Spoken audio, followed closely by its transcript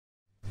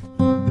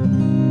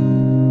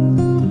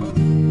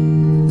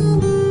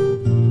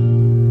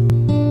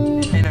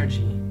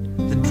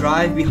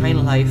drive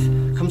behind life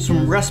comes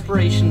from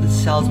respiration of the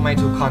cell's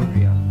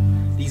mitochondria.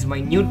 These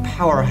minute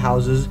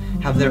powerhouses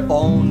have their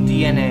own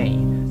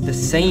DNA, the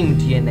same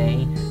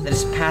DNA that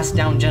is passed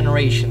down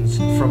generations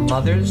from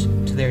mothers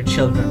to their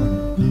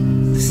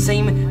children. The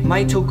same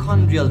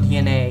mitochondrial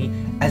DNA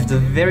as the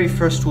very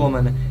first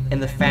woman in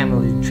the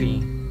family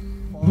tree.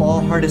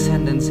 All her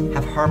descendants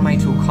have her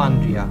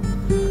mitochondria,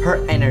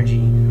 her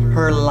energy,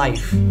 her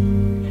life.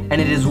 And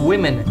it is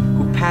women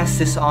who pass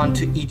this on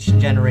to each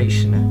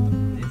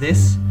generation.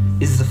 This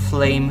is the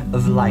flame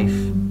of life.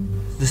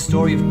 The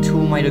story of two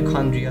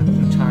mitochondria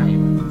through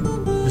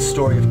time. The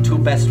story of two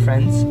best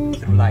friends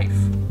through life.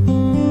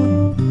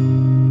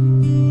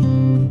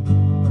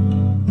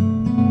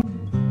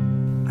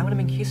 I want to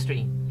make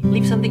history.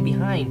 Leave something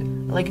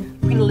behind. Like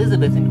Queen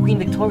Elizabeth and Queen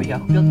Victoria,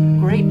 who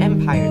built great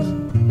empires.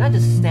 Not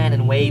just stand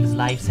and wave as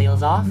life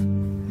sails off.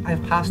 I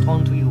have passed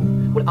on to you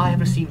what I have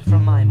received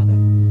from my mother,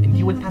 and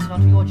you will pass it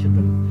on to your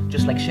children,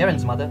 just like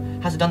Sharon's mother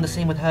has done the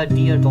same with her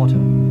dear daughter,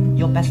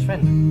 your best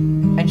friend.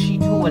 And she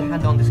too will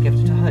hand on this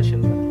gift to her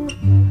children.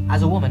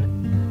 As a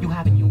woman, you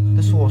have in you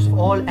the source of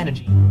all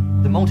energy,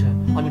 the motor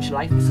on which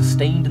life is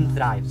sustained and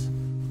thrives.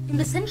 In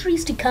the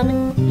centuries to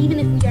come, even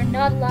if we are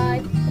not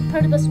alive, a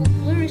part of us will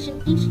flourish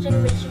in each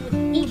generation with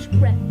each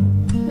breath,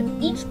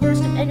 with each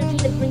burst of energy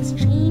that brings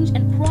change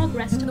and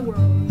progress to the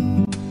world.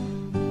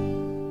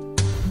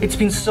 It's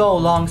been so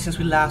long since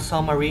we last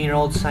saw Marie in her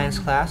old science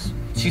class.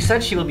 She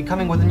said she will be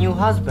coming with a new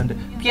husband,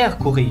 Pierre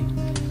Curie.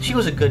 She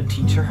was a good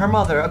teacher, her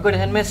mother a good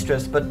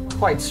headmistress, but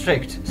quite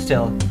strict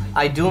still.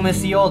 I do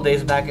miss the old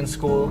days back in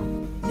school.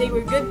 They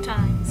were good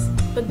times,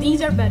 but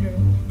these are better.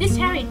 This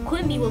Harriet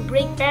Quimby will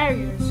break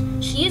barriers.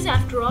 She is,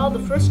 after all,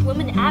 the first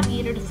woman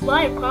aviator to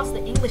fly across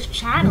the English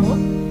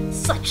Channel.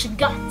 Such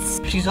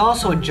guts! She's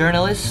also a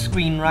journalist,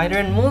 screenwriter,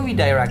 and movie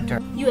director.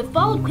 You have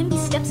followed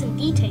Quimby's steps in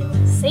detail.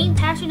 Same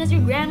passion as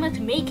your grandma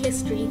to make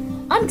history.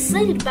 I'm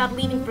excited about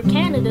leaving for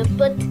Canada,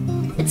 but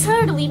it's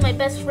hard to leave my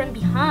best friend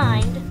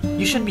behind.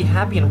 You should be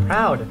happy and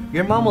proud.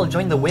 Your mom will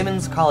join the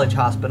Women's College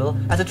Hospital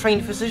as a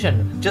trained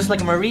physician, just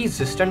like Marie's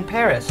sister in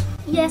Paris.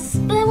 Yes,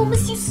 but I will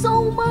miss you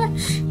so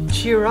much.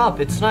 Cheer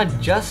up, it's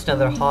not just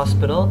another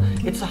hospital.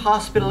 It's a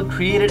hospital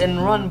created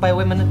and run by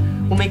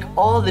women who make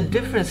all the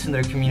difference in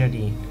their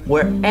community,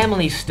 where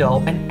Emily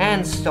Stowe and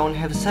Anne Stone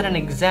have set an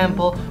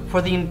example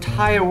for the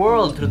entire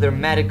world through their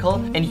medical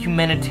and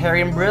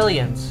humanitarian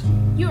brilliance.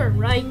 You are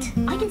right.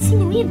 I can see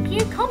Marie and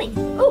Pierre coming.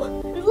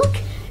 Oh, and look!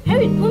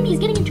 Harriet Quimby is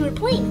getting into her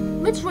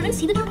plane. Let's run and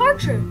see the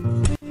departure.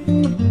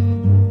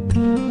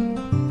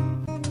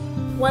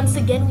 Once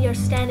again, we are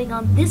standing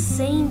on this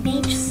same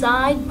beach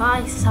side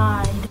by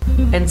side.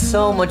 And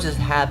so much has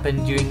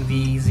happened during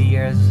these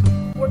years.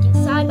 Working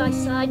side by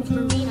side with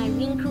Marie and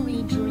Irene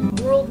Curie during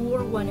World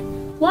War I,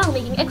 while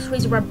making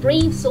x-rays of our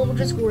brave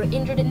soldiers who were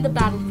injured in the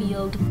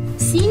battlefield.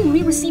 Seeing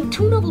Marie receive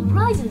 2 Nobel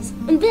Prizes,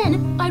 and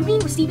then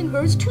Irene receiving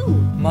hers too.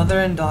 Mother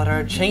and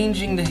daughter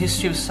changing the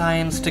history of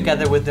science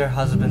together with their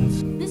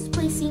husbands. This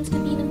place seems to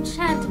be an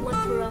enchanted one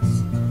for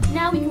us.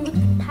 Now we can look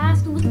at the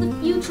past and look at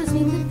the future as we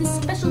live this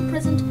special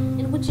present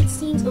in which it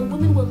seems a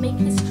woman will make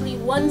history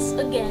once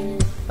again.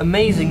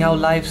 Amazing how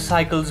life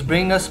cycles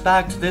bring us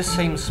back to this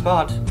same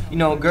spot. You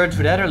know,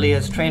 Gertrude Ederle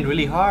has trained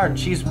really hard.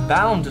 She's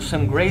bound to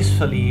swim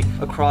gracefully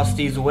across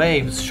these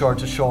waves shore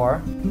to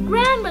shore.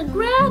 Grandma!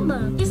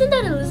 Isn't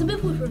that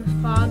Elizabeth with her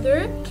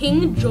father,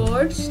 King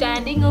George,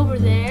 standing over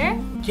there?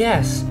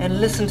 Yes,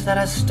 and listen to that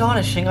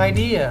astonishing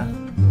idea.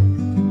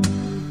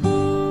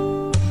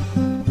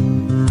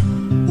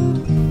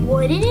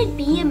 Wouldn't it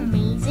be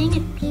amazing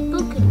if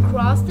people could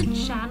cross the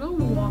channel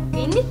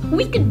walking?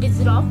 We could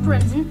visit our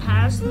friends in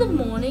Paris in the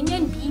morning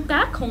and be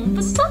back home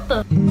for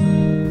supper.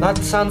 That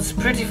sounds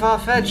pretty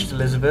far-fetched,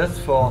 Elizabeth,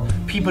 for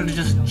people to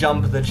just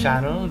jump the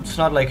channel. It's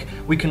not like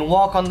we can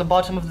walk on the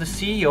bottom of the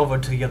sea over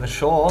to the other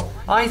shore.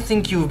 I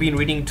think you've been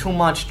reading too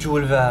much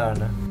Jules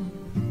Verne.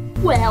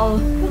 Well,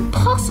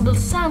 impossible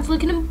sounds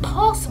like an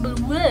impossible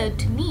word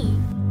to me.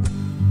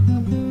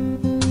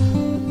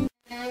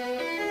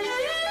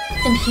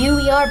 And here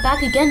we are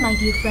back again, my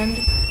dear friend.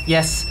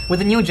 Yes,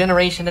 with a new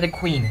generation and a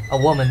queen, a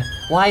woman,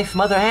 wife,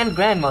 mother, and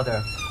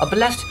grandmother. A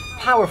blessed,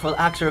 powerful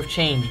actor of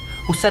change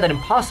who said that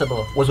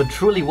impossible was what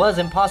truly was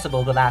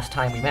impossible the last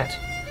time we met.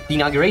 The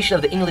inauguration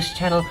of the English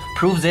Channel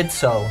proves it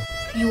so.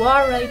 You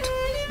are right.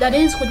 That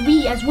is what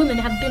we as women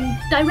have been,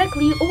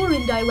 directly or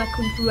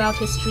indirectly throughout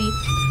history,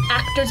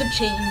 actors of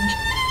change.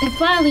 And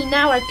finally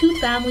now our 2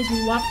 families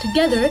will walk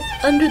together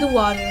under the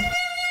water.